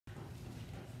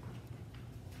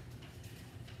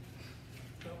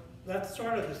That's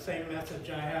sort of the same message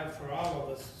I have for all of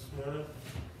us this morning.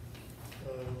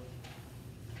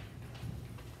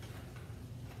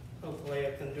 Hopefully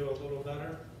I can do a little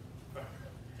better.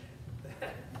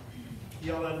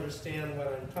 You'll understand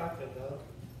what I'm talking about.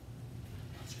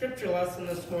 Scripture lesson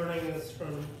this morning is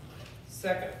from 2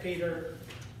 Peter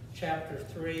chapter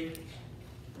 3,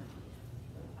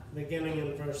 beginning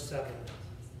in verse 7.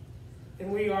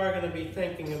 And we are going to be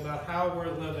thinking about how we're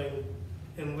living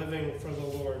and living for the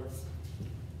Lord.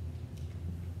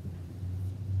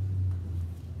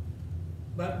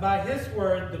 But by his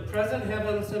word, the present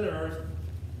heavens and earth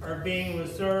are being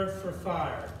reserved for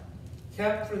fire,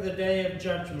 kept for the day of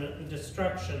judgment and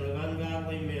destruction of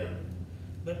ungodly men.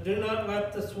 But do not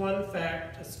let this one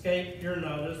fact escape your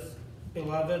notice,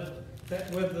 beloved, that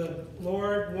with the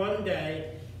Lord 1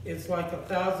 day is like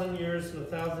 1,000 years, and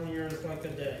 1,000 years like a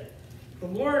day. The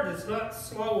Lord is not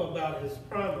slow about his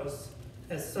promise,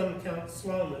 as some count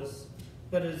slowness,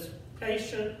 but is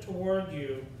patient toward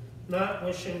you, not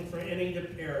wishing for any to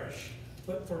perish,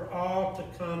 but for all to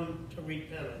come to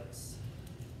repentance.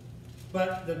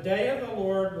 But the day of the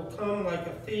Lord will come like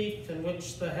a thief, in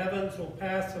which the heavens will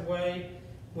pass away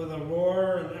with a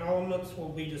roar, and the elements will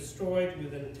be destroyed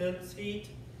with intense heat,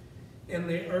 and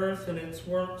the earth and its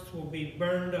works will be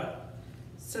burned up.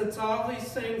 Since all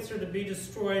these things are to be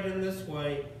destroyed in this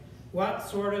way, what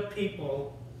sort of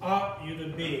people ought you to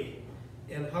be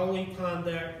in holy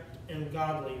conduct and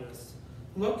godliness,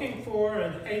 looking for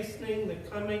and hastening the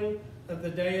coming of the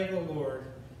day of the Lord,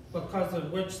 because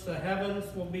of which the heavens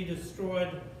will be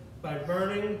destroyed by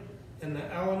burning, and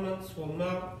the elements will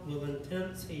melt with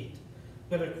intense heat.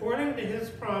 But according to his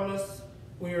promise,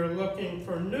 we are looking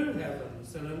for new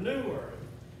heavens and a new earth,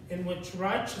 in which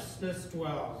righteousness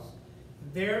dwells.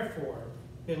 Therefore,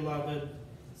 beloved,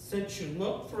 since you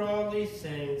look for all these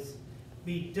things,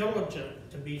 be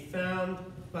diligent to be found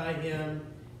by him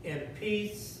in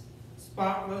peace,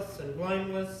 spotless and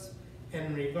blameless,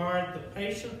 and regard the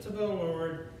patience of the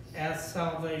Lord as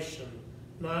salvation,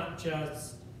 not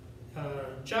just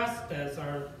as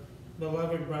our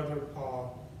beloved brother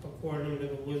Paul, according to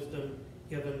the wisdom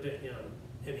given to him,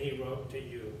 and he wrote to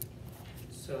you.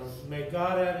 So may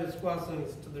God add his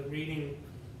blessings to the reading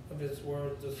of his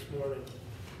word this morning.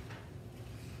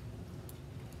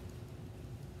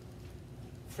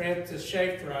 Francis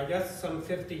Schaeffer, I guess some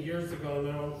 50 years ago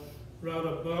now, wrote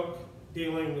a book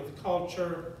dealing with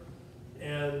culture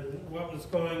and what was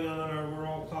going on in our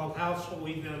world called How Shall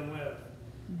We Then Live?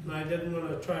 And I didn't want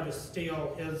to try to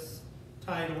steal his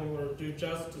title or do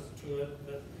justice to it,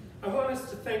 but I want us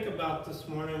to think about this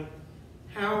morning,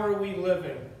 how are we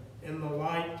living in the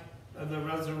light of the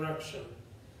resurrection?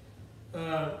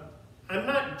 I'm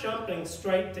not jumping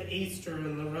straight to Easter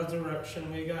and the resurrection.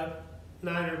 We got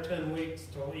 9 or 10 weeks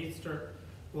till Easter.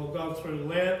 We'll go through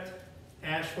Lent,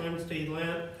 Ash Wednesday,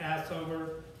 Lent,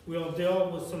 Passover. We'll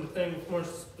deal with some things more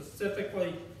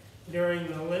specifically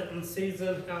during the Lenten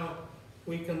season, how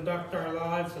we conduct our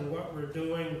lives and what we're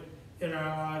doing in our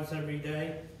lives every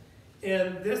day.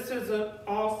 And this isn't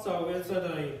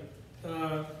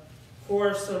a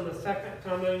course on the second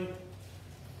coming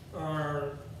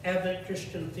or Advent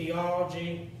Christian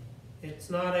theology.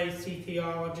 It's not AC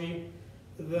theology.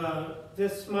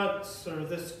 This month's or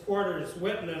this quarter's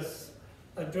witness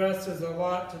addresses a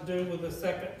lot to do with the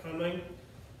second coming.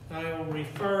 I will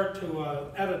refer to an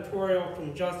editorial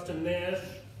from Justin Nash.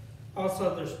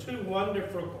 Also, there's 2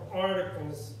 wonderful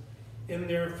articles in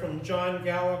there from John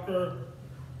Gallagher,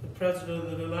 the president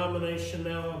of the denomination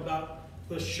now, about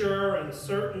the sure and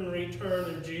certain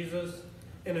return of Jesus,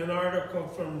 and an article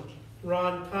from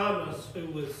Ron Thomas, who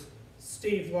was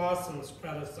Steve Lawson's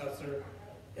predecessor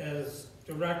as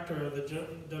director of the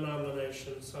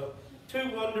denomination. So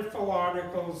 2 wonderful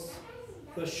articles,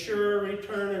 the sure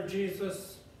return of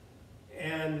Jesus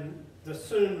and the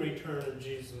soon return of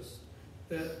Jesus,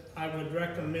 that I would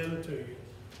recommend to you.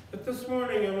 But this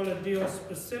morning I want to deal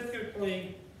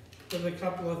specifically with a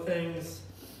couple of things.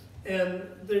 And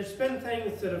there's been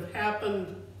things that have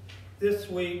happened this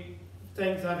week,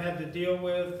 things I've had to deal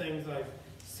with, things I've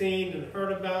seen and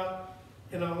heard about.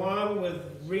 And along with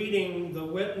reading the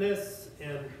witness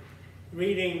and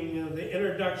reading the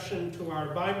introduction to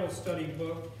our Bible study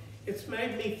book, it's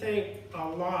made me think a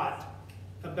lot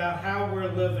about how we're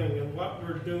living and what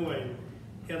we're doing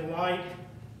in light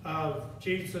of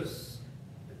Jesus'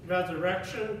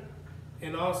 resurrection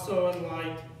and also in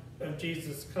light of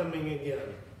Jesus coming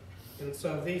again. And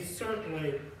so these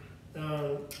certainly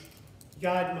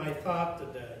guide my thought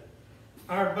today.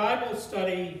 Our Bible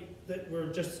study that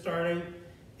we're just starting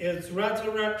is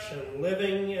Resurrection,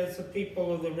 Living as the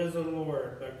People of the Risen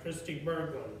Lord by Christy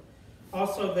Berglund.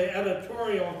 Also, the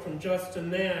editorial from Justin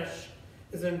Nash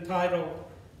is entitled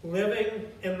Living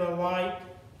in the Light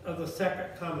of the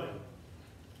Second Coming.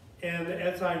 And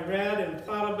as I read and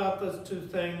thought about those two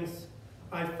things,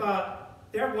 I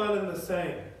thought they're one and the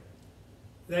same.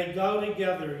 They go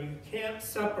together. You can't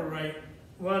separate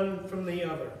one from the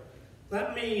other.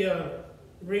 Let me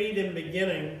read in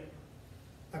beginning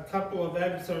a couple of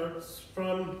excerpts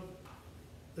from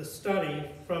the study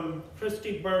from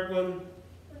Christy Berglund,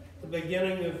 the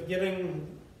beginning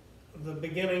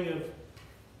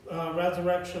of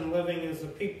Resurrection Living as the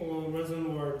People of the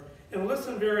Risen Word. And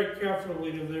listen very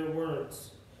carefully to their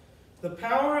words. The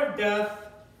power of death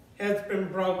has been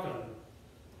broken.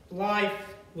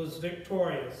 Life was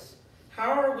victorious.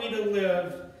 How are we to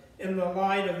live in the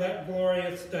light of that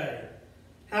glorious day?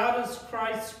 How does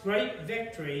Christ's great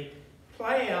victory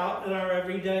play out in our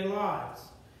everyday lives?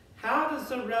 How does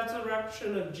the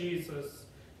resurrection of Jesus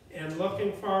and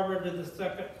looking forward to the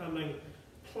second coming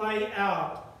play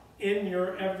out in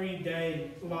your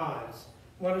everyday lives?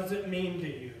 What does it mean to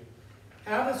you?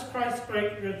 How does Christ's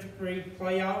great victory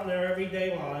play out in our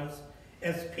everyday lives?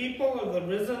 As people of the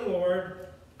risen Lord,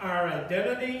 our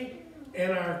identity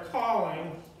and our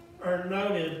calling are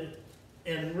noted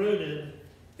and rooted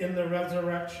in the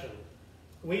resurrection.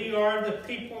 We are the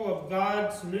people of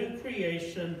God's new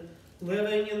creation,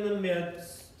 living in the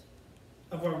midst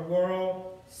of a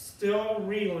world still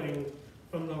reeling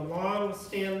from the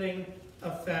long-standing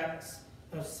effects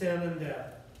of sin and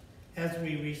death. As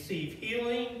we receive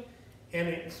healing and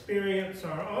experience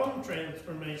our own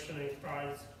transformation in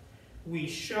Christ, we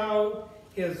show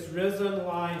his risen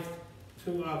life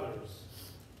to others.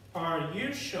 Are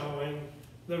you showing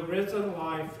the risen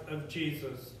life of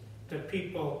Jesus to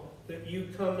people that you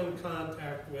come in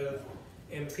contact with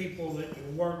and people that you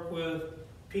work with,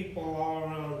 people all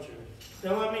around you?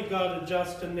 Now let me go to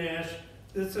Justin Nash.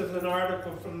 This is an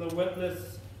article from The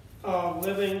Witness called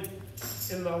Living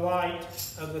in the Light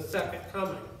of the Second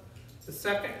Coming. The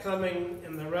second coming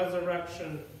and the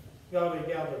resurrection go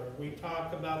together. We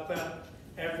talk about that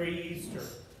every Easter.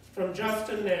 From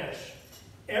Justin Nash,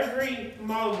 every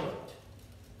moment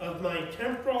of my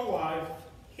temporal life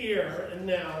here and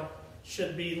now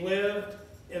should be lived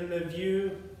in the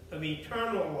view of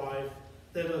eternal life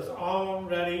that has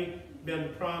already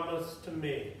been promised to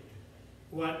me.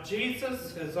 What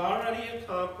Jesus has already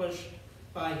accomplished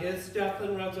by his death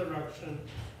and resurrection,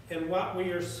 and what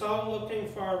we are so looking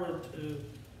forward to,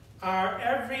 our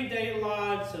everyday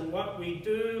lives and what we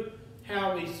do,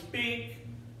 how we speak,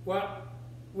 what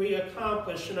we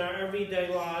accomplish in our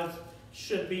everyday lives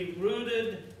should be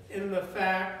rooted in the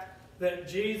fact that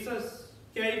Jesus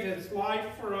gave his life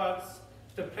for us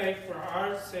to pay for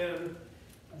our sin.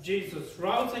 Jesus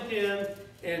rose again,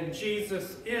 and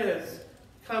Jesus is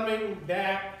coming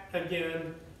back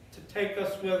again to take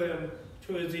us with him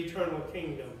to his eternal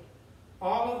kingdom.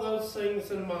 All of those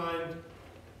things in mind,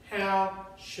 how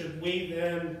should we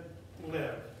then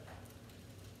live?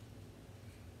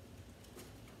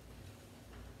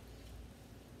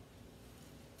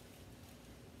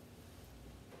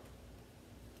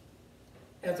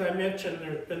 As I mentioned,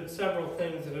 there's been several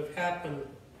things that have happened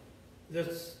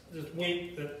this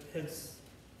week that has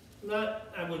not,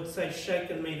 I would say,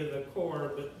 shaken me to the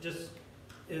core, but just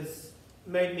is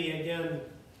made me again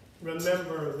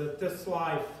remember that this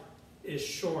life is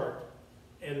short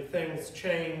and things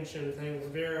change and things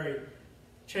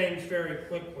change very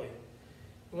quickly.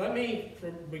 Let me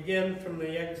begin from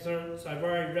the excerpts. I've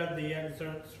already read the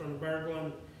excerpts from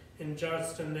Berglund and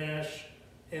Justin Nash,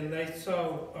 and they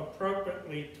so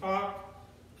appropriately talk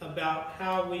about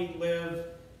how we live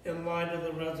in light of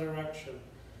the resurrection.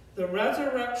 The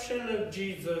resurrection of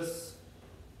Jesus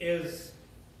is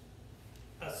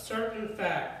a certain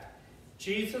fact.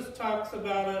 Jesus talks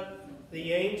about it.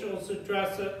 The angels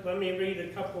address it. Let me read a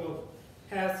couple of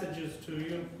passages to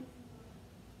you.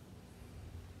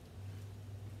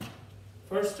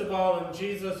 First of all, in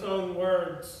Jesus' own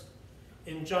words,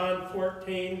 in John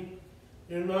 14,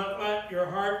 do not let your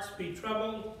hearts be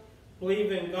troubled.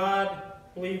 Believe in God,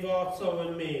 believe also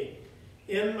in me.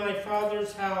 In my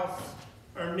Father's house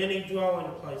are many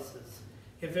dwelling places.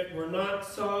 If it were not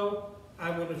so, I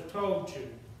would have told you.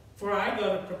 For I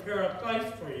go to prepare a place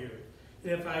for you.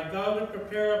 And if I go to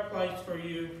prepare a place for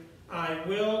you, I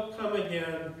will come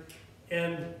again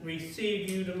and receive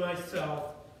you to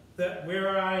myself, that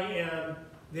where I am,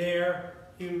 there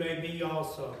you may be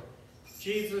also.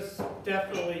 Jesus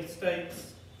definitely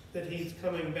states that he's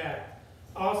coming back.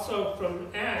 Also from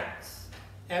Acts,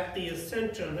 at the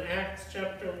Ascension, Acts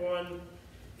chapter 1,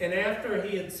 and after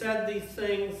he had said these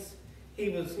things, he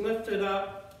was lifted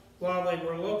up while they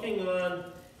were looking on,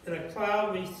 and a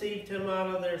cloud received him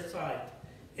out of their sight.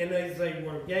 And as they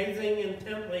were gazing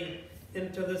intently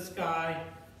into the sky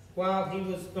while he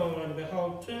was going,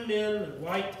 behold, two men in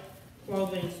white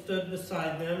clothing stood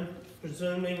beside them,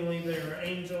 presumably they were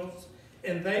angels.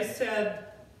 And they said,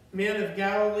 Men of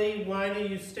Galilee, why do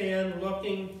you stand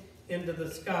looking into the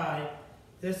sky?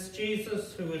 This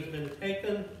Jesus who has been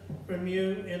taken from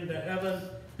you into heaven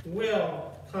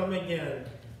will come again,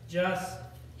 just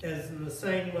as in the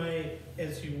same way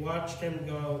as you watched him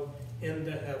go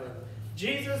into heaven.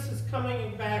 Jesus is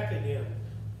coming back again.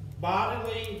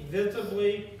 Bodily,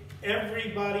 visibly,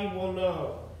 everybody will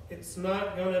know. It's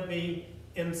not going to be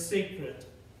in secret.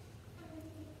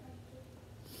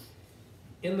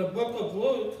 In the book of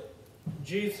Luke,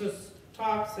 Jesus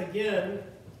talks again,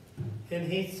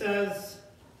 and he says,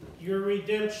 Your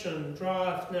redemption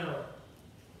draweth now.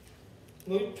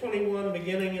 Luke 21,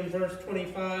 beginning in verse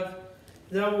 25,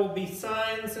 There will be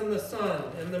signs in the sun,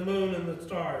 and the moon, and the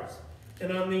stars,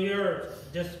 and on the earth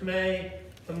dismay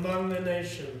among the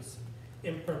nations,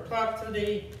 in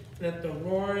perplexity, and at the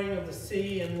roaring of the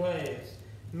sea and waves,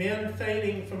 men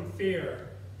fainting from fear,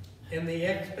 and the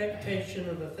expectation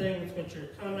of the things which are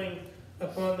coming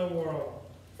upon the world.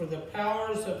 For the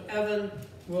powers of heaven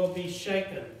will be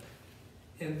shaken,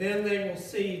 and then they will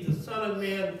see the Son of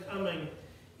Man coming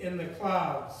in the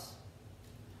clouds,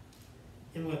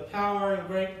 and with power and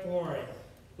great glory.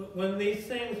 But when these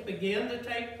things begin to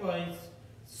take place,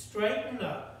 straighten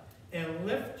up and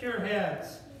lift your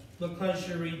heads, because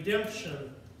your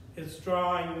redemption is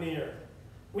drawing near.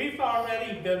 We've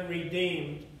already been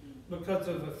redeemed because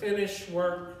of the finished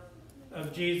work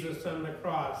of Jesus on the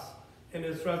cross and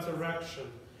his resurrection.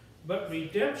 But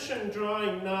redemption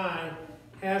drawing nigh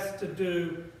has to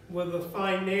do with the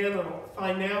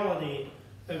finality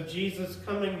of Jesus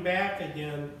coming back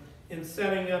again and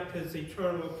setting up his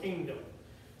eternal kingdom.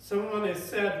 Someone has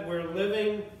said we're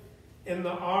living in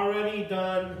the already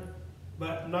done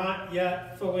but not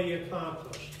yet fully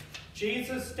accomplished.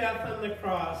 Jesus' death on the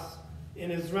cross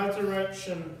and his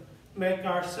resurrection make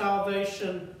our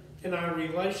salvation and our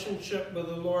relationship with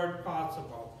the Lord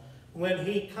possible. When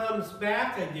he comes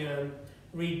back again,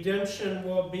 redemption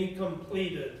will be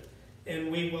completed,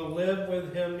 and we will live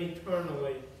with him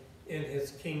eternally in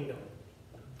his kingdom.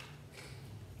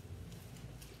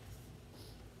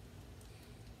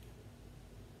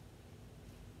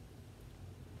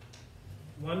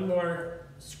 One more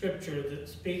scripture that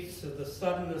speaks of the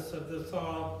suddenness of this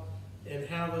all and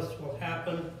how this will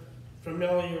happen.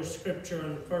 Familiar scripture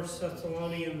in 1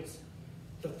 Thessalonians,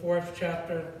 the 4th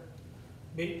chapter.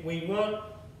 We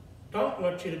don't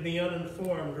want you to be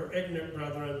uninformed or ignorant,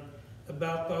 brethren,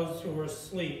 about those who are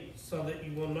asleep, so that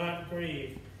you will not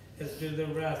grieve as do the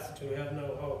rest who have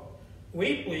no hope.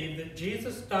 We believe that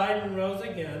Jesus died and rose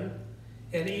again,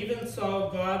 and even so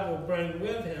God will bring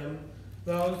with him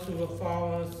those who have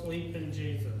fallen asleep in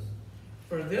Jesus.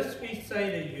 For this we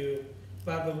say to you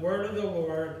by the word of the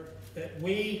Lord, that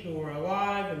we who are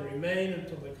alive and remain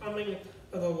until the coming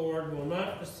of the Lord will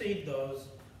not precede those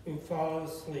who fall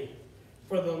asleep.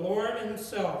 For the Lord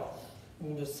himself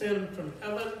will descend from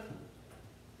heaven,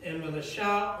 and with a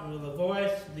shout, and with the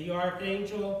voice of the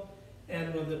archangel,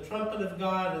 and with the trumpet of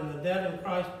God, and the dead in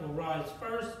Christ will rise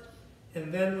first,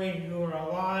 and then we who are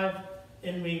alive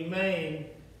and remain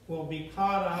will be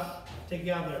caught up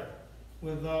together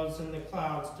with those in the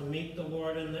clouds to meet the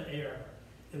Lord in the air.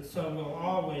 And so we'll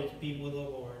always be with the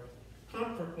Lord.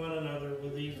 Comfort one another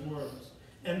with these words.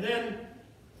 And then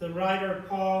the writer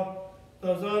Paul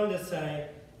goes on to say,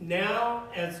 Now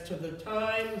as to the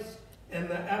times and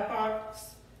the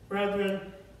epochs,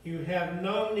 brethren, you have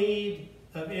no need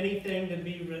of anything to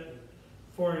be written.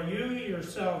 For you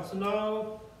yourselves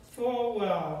know full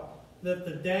well that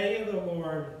the day of the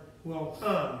Lord will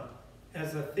come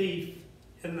as a thief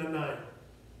in the night.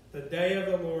 The day of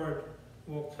the Lord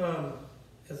will come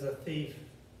as a thief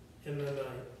in the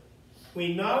night.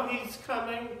 We know he's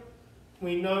coming.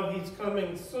 We know he's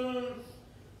coming soon.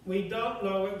 We don't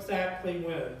know exactly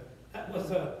when. That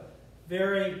was a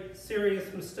very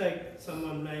serious mistake that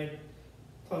someone made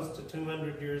close to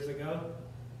 200 years ago.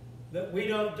 That we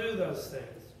don't do those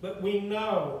things. But we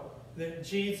know that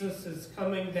Jesus is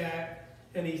coming back,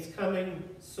 and he's coming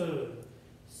soon.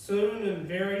 Soon and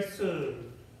very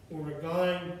soon, we're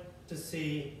going to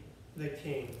see the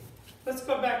King. Let's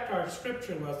go back to our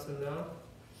scripture lesson now.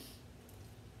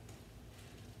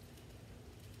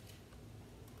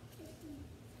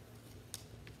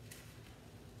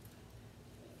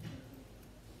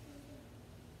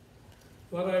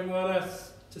 What I want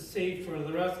us to see for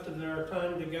the rest of our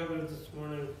time together this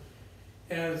morning,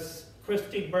 as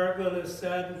Christy Berglund has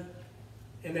said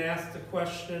and asked the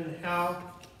question, how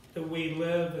do we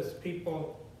live as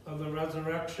people of the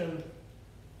resurrection?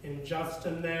 And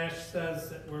Justin Nash says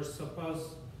that we're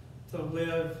supposed to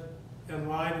live in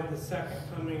light of the second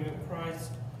coming of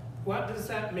Christ. What does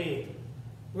that mean?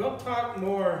 We'll talk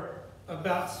more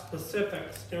about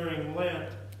specifics during Lent,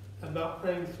 about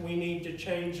things we need to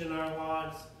change in our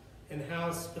lives and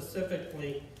how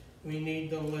specifically we need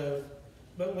to live.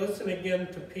 But listen again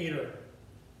to Peter.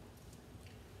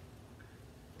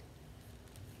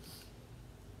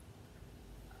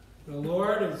 The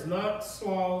Lord is not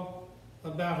slow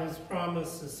about his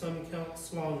promise, as some count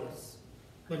slowness,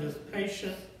 but is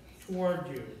patient toward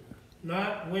you,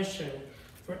 not wishing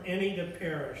for any to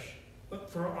perish, but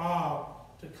for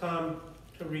all to come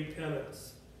to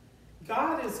repentance.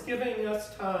 God is giving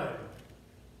us time.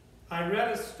 I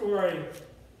read a story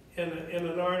in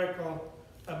an article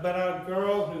about a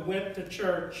girl who went to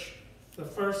church the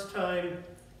first time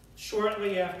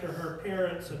shortly after her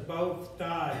parents had both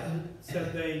died,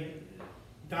 said they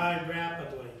died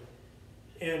rapidly.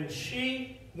 And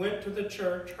she went to the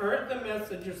church, heard the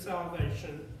message of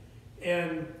salvation,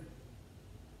 and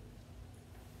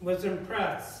was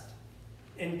impressed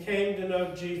and came to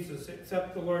know Jesus,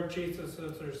 accept the Lord Jesus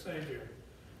as her Savior.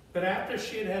 But after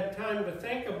she had had time to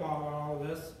think about all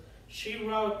this, she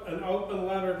wrote an open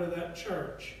letter to that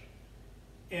church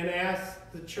and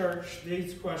asked the church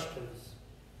these questions.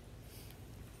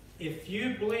 If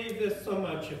you believe this so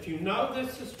much, if you know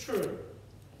this is true,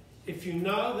 if you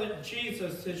know that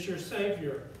Jesus is your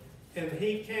Savior and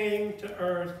he came to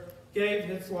earth, gave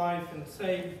his life and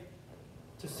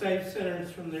to save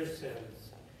sinners from their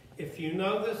sins, if you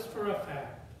know this for a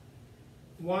fact,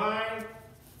 why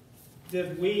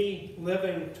did we,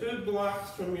 living 2 blocks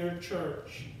from your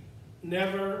church,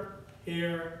 never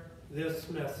hear this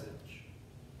message?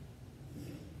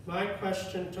 My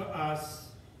question to us,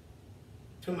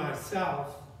 to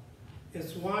myself,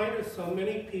 is why do so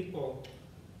many people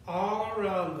all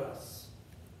around us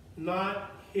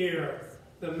not hear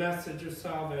the message of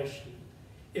salvation?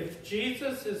 If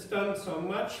Jesus has done so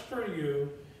much for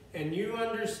you, and you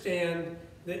understand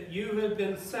that you have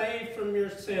been saved from your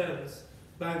sins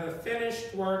by the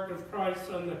finished work of Christ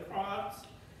on the cross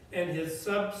and his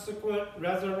subsequent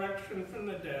resurrection from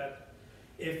the dead,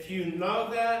 if you know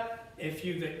that, if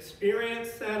you've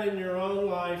experienced that in your own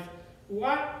life,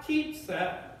 what keeps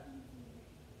that?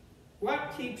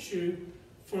 What keeps you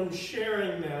from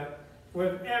sharing that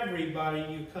with everybody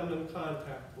you come in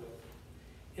contact with?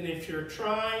 And if you're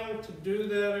trying to do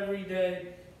that every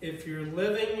day, if you're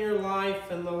living your life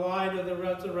in the light of the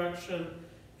resurrection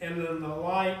and in the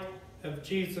light of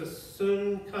Jesus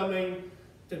soon coming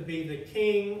to be the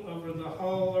King over the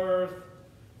whole earth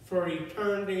for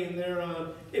eternity and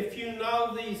thereon, if you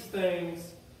know these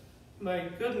things, my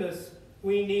goodness,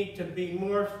 we need to be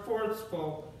more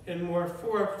forceful and more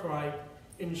forthright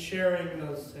in sharing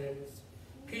those things.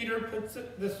 Peter puts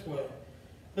it this way: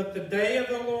 but the day of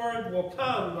the Lord will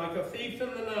come like a thief in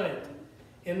the night,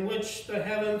 in which the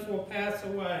heavens will pass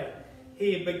away.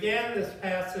 He began this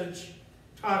passage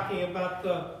talking about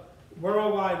the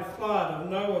worldwide flood of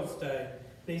Noah's day.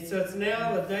 And he says,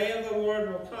 now the day of the Lord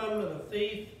will come as a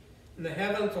thief, and the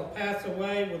heavens will pass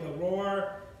away with a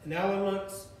roar, and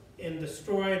elements, and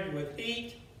destroyed with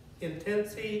heat,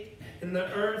 intense heat, and the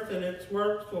earth and its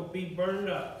works will be burned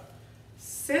up.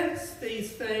 Since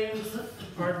these things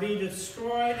are to be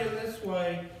destroyed in this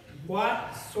way,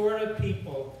 what sort of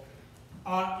people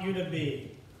ought you to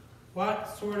be?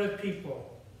 What sort of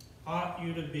people ought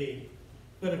you to be?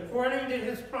 But according to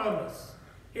his promise,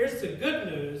 here's the good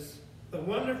news, the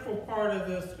wonderful part of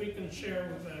this we can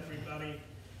share with everybody.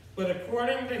 But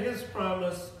according to his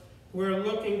promise, we're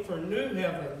looking for new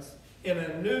heavens and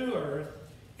a new earth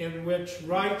in which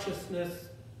righteousness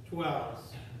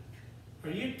dwells. Are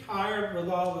you tired with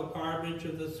all the garbage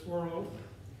of this world?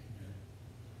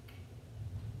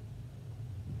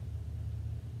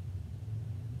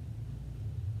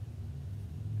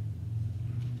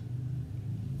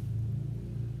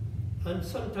 I'm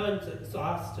sometimes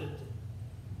exhausted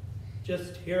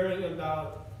just hearing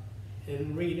about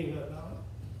and reading about.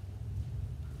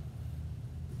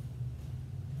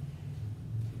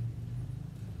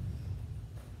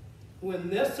 When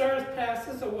this earth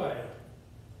passes away,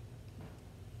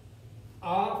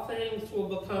 all things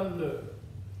will become new.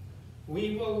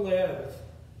 We will live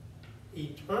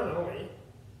eternally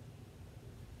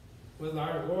with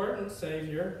our Lord and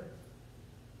Savior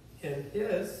in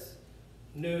his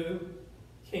new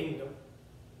kingdom.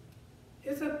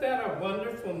 Isn't that a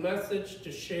wonderful message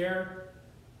to share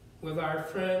with our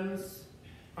friends,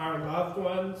 our loved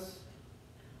ones?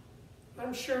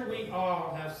 I'm sure we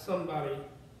all have somebody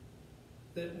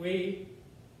that we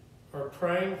are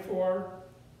praying for,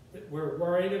 that we're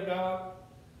worried about.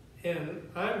 And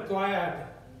I'm glad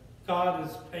God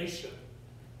is patient.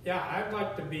 Yeah, I'd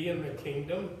like to be in the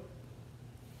kingdom.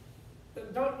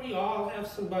 But don't we all have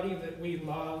somebody that we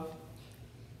love?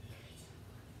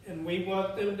 And we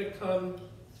want them to come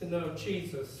to know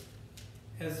Jesus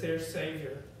as their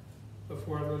Savior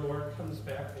before the Lord comes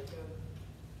back again.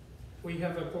 We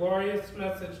have a glorious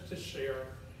message to share.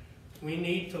 We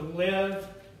need to live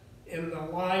in the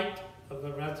light of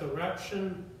the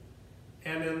resurrection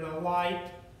and in the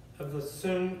light of the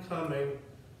soon coming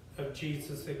of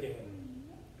Jesus again.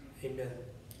 Amen.